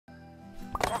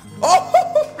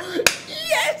Oh,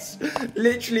 yes!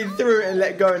 Literally threw it and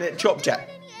let go and it chopped it.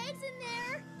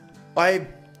 I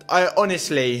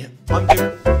honestly, I'm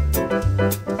doing...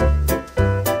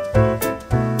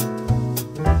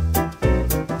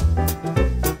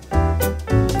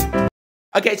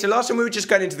 Okay, so last time we were just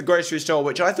going into the grocery store,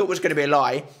 which I thought was going to be a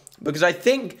lie, because I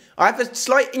think I have a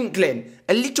slight inkling,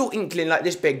 a little inkling like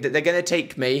this big, that they're going to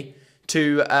take me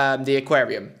to the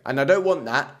aquarium. And I don't want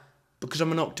that, because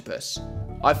I'm an octopus.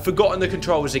 I've forgotten the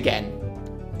controls again.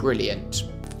 Brilliant.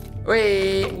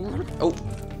 Whee! Oh,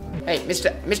 hey,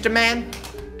 Mr. Man.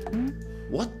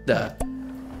 What the?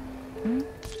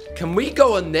 Can we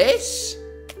go on this?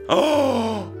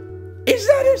 Oh, is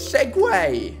that a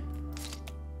Segway?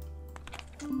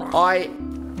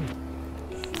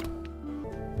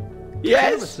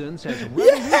 Yes. Has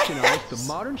revolutionized the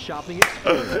modern shopping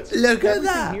experience. Look at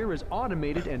that. Everything here is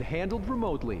automated and handled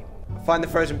remotely. Find the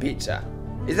frozen pizza.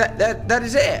 Is that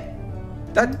is it?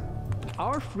 That.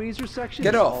 Our freezer section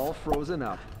Get is off. all frozen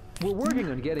up. We're working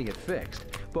on getting it fixed,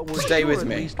 but we're Stay sure with at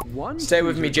me. least one Stay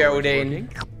with me, freezer door is Geraldine. working.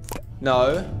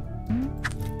 No.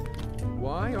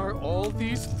 Why are all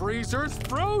these freezers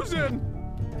frozen?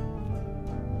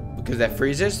 Because they're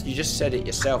freezers? You just said it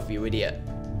yourself, you idiot.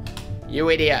 You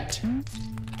idiot.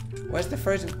 Where's the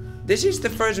frozen? This is the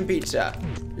frozen pizza.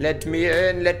 Let me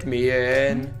in, let me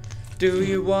in. Do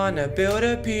you wanna build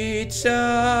a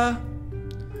pizza?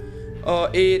 Or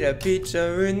eat a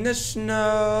pizza in the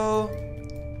snow?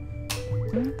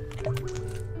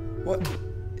 What?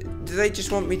 Do they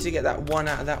just want me to get that one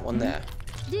out of that one there?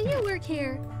 Do you work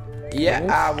here? Yeah,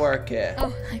 I work here.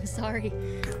 Oh, I'm sorry.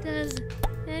 Does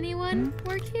anyone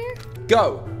work here?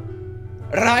 Go!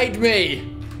 Ride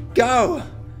me! Go!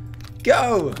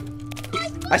 Go!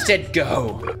 I said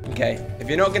go! Okay, if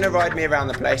you're not gonna ride me around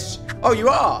the place... Oh, you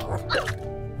are!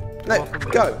 No,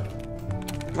 go!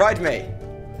 Ride me!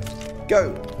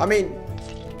 Go!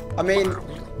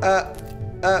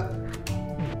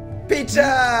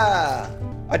 Pizza!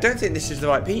 I don't think this is the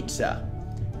right pizza.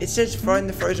 It says find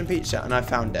the frozen pizza, and I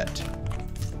found it.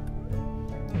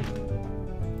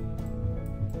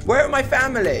 Where are my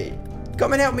family?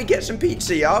 Come and help me get some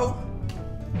pizza, yo.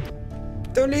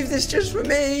 Don't leave this just for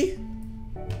me.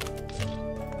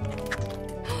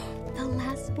 The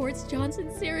last Sports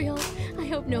Johnson cereal. I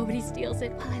hope nobody steals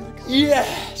it while I look.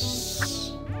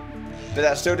 Yes! But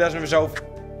that still doesn't resolve.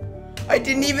 I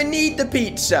didn't even need the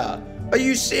pizza. Are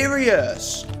you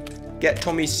serious? Get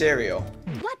Tommy's cereal.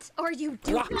 What are you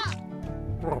doing?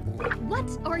 What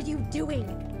are you doing?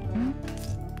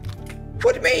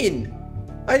 What do you mean?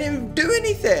 I didn't do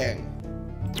anything.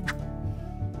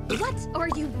 What are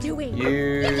you doing?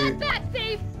 You... Give that back,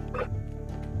 thief!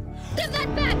 Give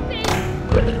that back, thief!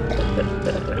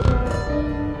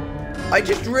 I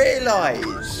just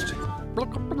realised.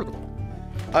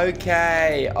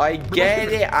 Okay, I get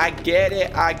it, I get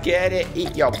it, I get it.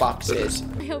 Eat your boxes.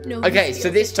 I hope nobody Okay, so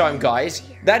steals this it. time, guys,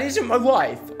 that isn't my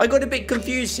wife. I got a bit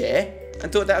confused here and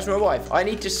thought that was my wife. I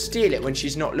need to steal it when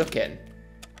she's not looking.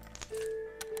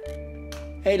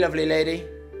 Hey, lovely lady.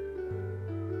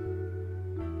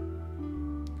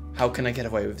 How can I get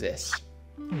away with this?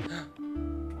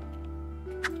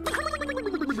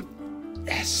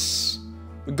 Yes.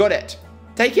 We got it.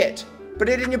 Take it. Put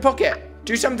it in your pocket.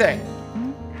 Do something.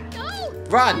 No!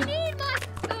 Run. I need my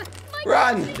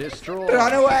Run. Destroy.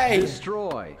 Run away.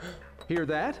 Destroy. Hear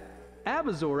that?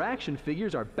 Abazor action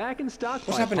figures are back in stock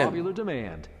What's by happening? popular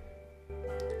demand.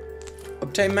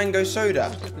 Obtain mango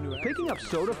soda. Picking up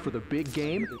soda for the big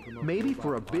game, maybe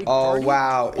for a big Oh, party?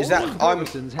 wow. Is that... Only I'm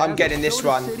Robinsons has getting a this soda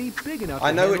one. city big enough I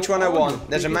to know which one I handle all want. your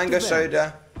There's a biggest mango events.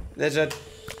 soda. There's a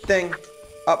thing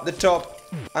up the top.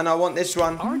 And I want this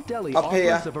one Our deli up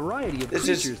here. offers a variety of This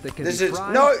creatures is... that can This be is...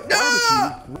 fried, No!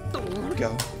 barbecued.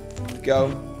 Go.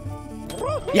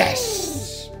 Go.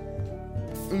 Yes!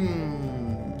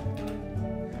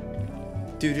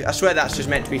 Dude, I swear that's just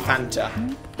meant to be Fanta.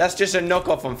 That's just a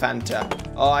knockoff on Fanta.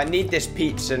 Oh, I need this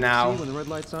pizza now. See, when the red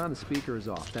light's on, the speaker is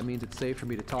off. That means it's safe for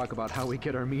me to talk about how we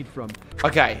get our meat from...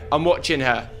 Okay, I'm watching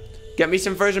her. Get me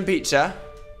some frozen pizza.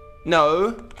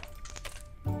 No.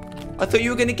 I thought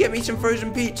you were going to get me some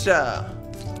frozen pizza.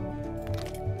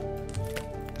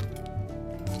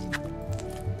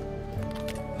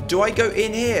 Do I go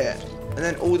in here and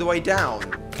then all the way down?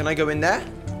 Can I go in there?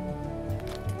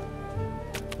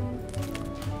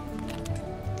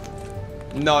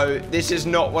 No, this is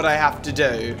not what I have to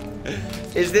do.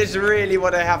 Is this really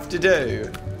what I have to do?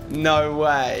 No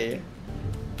way.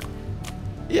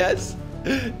 Yes.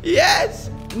 Yes.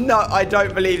 No, I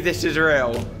don't believe this is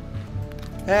real.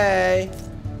 Hey.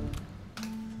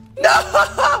 No.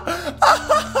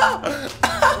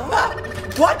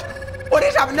 What? What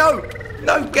is happening? No!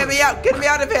 No, get me out! Get me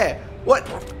out of here! What?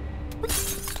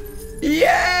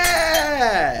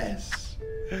 Yes!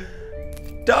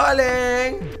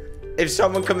 Darling! If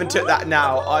someone come and took that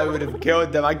now, I would have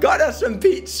killed them. I got us some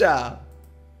pizza!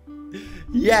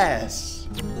 Yes!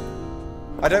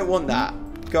 I don't want that.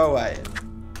 Go away.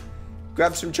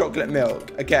 Grab some chocolate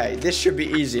milk. Okay, this should be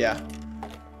easier.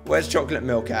 Where's chocolate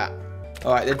milk at?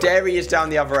 Alright, the dairy is down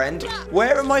the other end.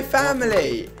 Where are my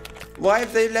family? Why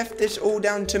have they left this all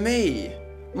down to me?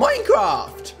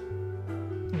 Minecraft!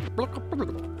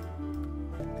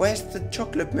 Where's the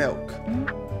chocolate milk?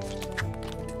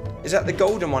 Is that the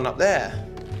golden one up there?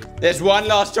 There's one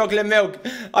last chocolate milk.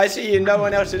 I see you. No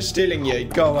one else is stealing you.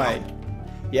 Go away.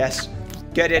 Yes.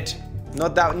 Get it.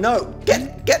 Not that. No.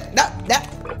 Get that.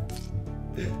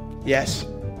 Yes.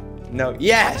 No.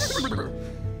 Yes.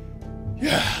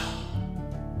 Yeah.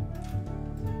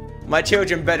 My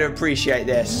children better appreciate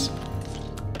this.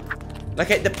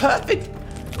 Okay, the perfect,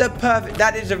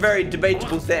 that is a very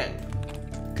debatable thing.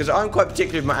 Because I'm quite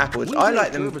particular with my apples. I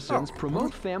like them.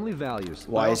 Promote family values.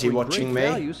 Why is he watching me?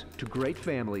 Values to great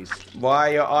families. Why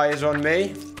are your eyes on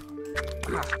me?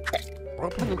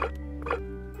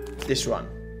 This one.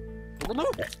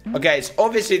 Okay, it's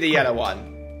obviously the yellow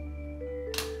one.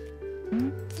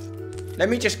 Let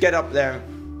me just get up there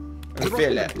and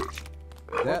feel it.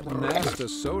 That Master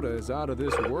Soda is out of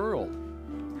this world.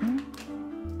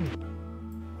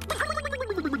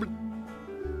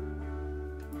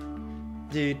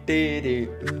 Hey,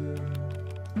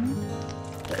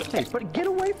 but get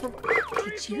away from...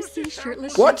 Did you see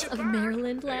Shirtless What? Chefs of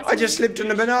Maryland last I just slipped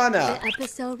on a banana. The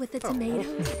episode with the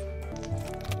tomatoes?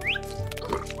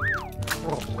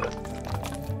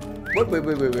 Wait.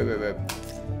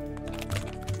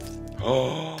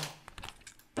 Oh.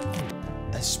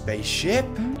 A spaceship?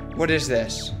 What is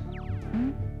this?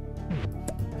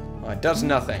 Oh, it does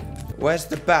nothing. Where's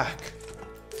the back?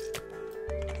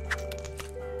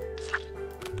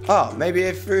 Oh, maybe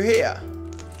it's through here.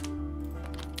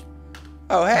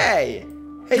 Oh, hey!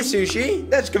 Hey, sushi.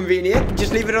 That's convenient.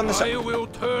 Just leave it on the side. I will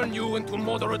turn you into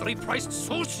moderately priced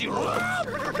sushi rolls.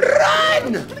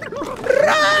 Run!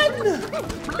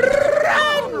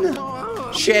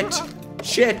 Run! Shit!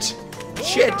 Shit!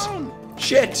 Shit!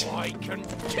 Shit! I can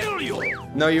kill you.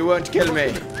 No, you won't kill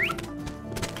me.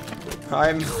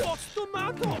 I'm... What's the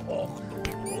matter,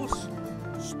 Octopus?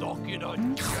 Stuck in a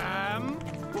jam?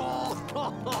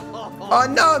 Oh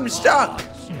no, I'm stuck!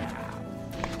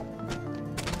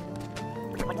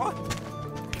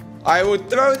 I will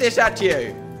throw this at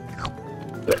you.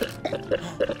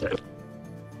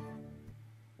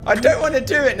 I don't want to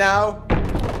do it now.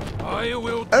 I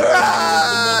will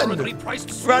Run!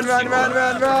 priced Run!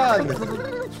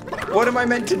 What am I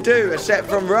meant to do except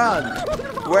from run?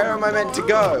 Where am I meant to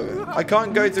go? I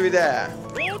can't go through there.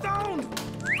 Go down!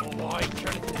 I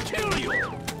can kill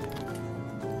you!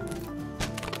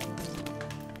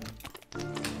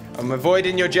 I'm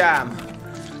avoiding your jam.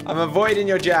 I'm avoiding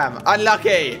your jam.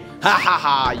 Unlucky! Ha ha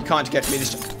ha! You can't get me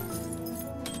this time.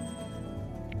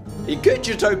 You could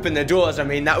just open the doors. I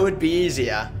mean, that would be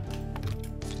easier.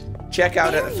 Check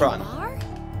out at the front.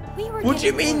 What do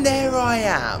you mean there I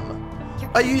am?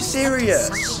 Are you serious?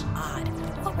 So odd.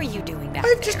 What were you doing back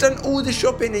I've just done all the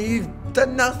shopping and you've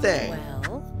done nothing.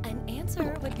 Well, an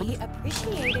answer would be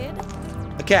appreciated.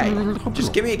 Okay,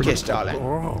 just give me a kiss, darling.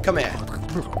 Come here.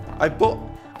 I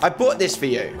bought this for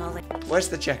you. Where's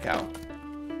the checkout?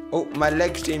 Oh, my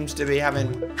leg seems to be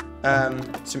having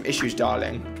some issues,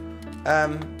 darling.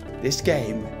 This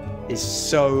game is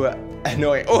so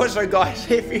annoying. Also, guys,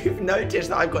 if you've noticed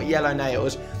that I've got yellow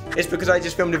nails, it's because I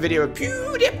just filmed a video of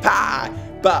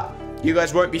PewDiePie. But you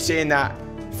guys won't be seeing that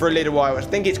for a little while. I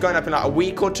think it's going up in like a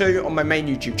week or two on my main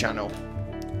YouTube channel.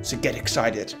 So get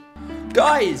excited.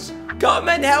 Guys, come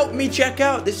and help me check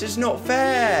out. This is not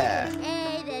fair.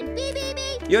 Hey, then beep, beep,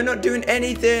 beep. You're not doing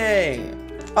anything.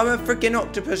 I'm a freaking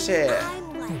octopus here.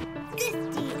 I'm like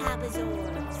 50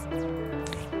 abazors.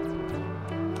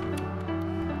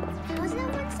 How's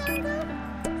that one sound go?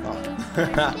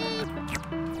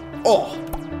 Oh.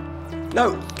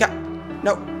 No.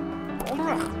 No.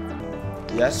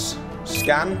 Yes.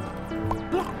 Scan.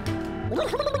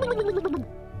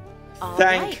 All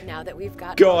Thank right, now that we've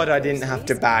got God I didn't have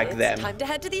to bag it's them. Time to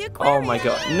head to the Oh aquarium. my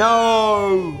god.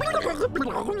 No.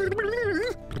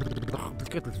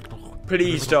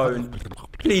 Please don't.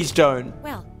 Please don't.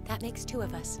 Well, that makes 2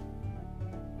 of us.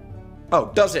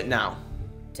 Oh, does it now?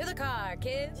 To the car,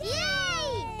 kids.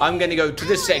 Yay! I'm gonna go to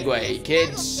the Segway,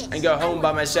 kids, and go home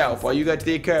by myself while you go to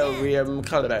the aquarium.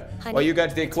 While you go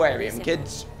to the aquarium,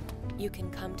 kids. You can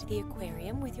come to the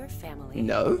aquarium with your family.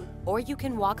 No. Or you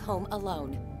can walk home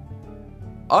alone.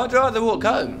 I'd rather walk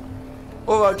home.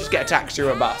 Or I'll just get a taxi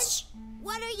or a bus.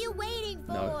 What are you waiting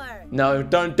for? No,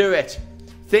 don't do it.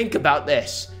 Think about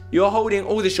this. You're holding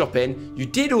all the shopping, you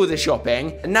did all the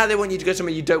shopping, and now they want you to go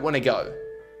somewhere you don't want to go.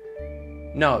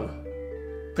 No.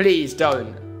 Please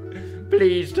don't.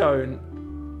 Please don't.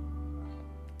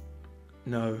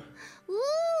 No.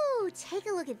 Ooh, take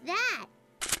a look at that.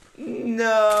 No.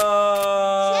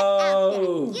 Check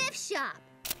out that gift shop.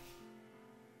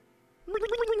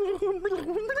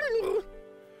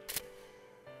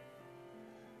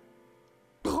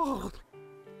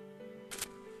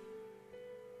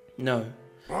 No. No.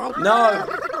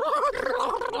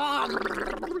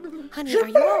 Honey, are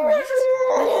you alright?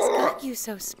 What has got you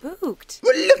so spooked?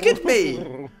 Well, look at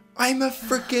me. I'm a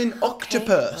freaking octopus.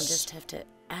 Okay, I'll just have to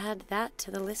add that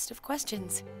to the list of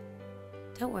questions.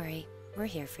 Don't worry, we're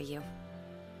here for you.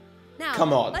 Now,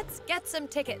 Come on. let's get some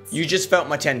tickets. You just felt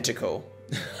my tentacle.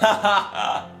 They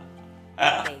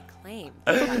claim.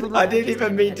 I didn't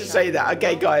even mean to say that.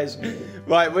 Okay, guys.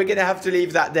 Right, we're going to have to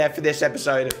leave that there for this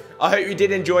episode. I hope you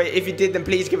did enjoy it. If you did, then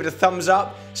please give it a thumbs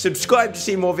up. Subscribe to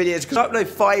see more videos, because I upload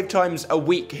 5 times a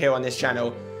week here on this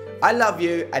channel. I love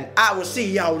you, and I will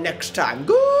see y'all next time.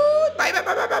 Goodbye. Bye, bye,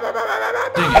 bye, bye, bye, bye, bye, bye.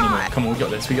 Doing it anyway. Come on, we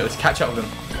got this. We got this. Catch up with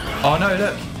them. Oh no,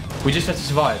 look. We just had to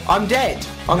survive. I'm dead.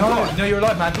 I'm gone. No, you're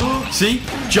alive, man. See?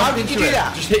 Jump How did into you do it.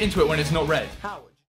 that? Just hit into it when it's not red. How?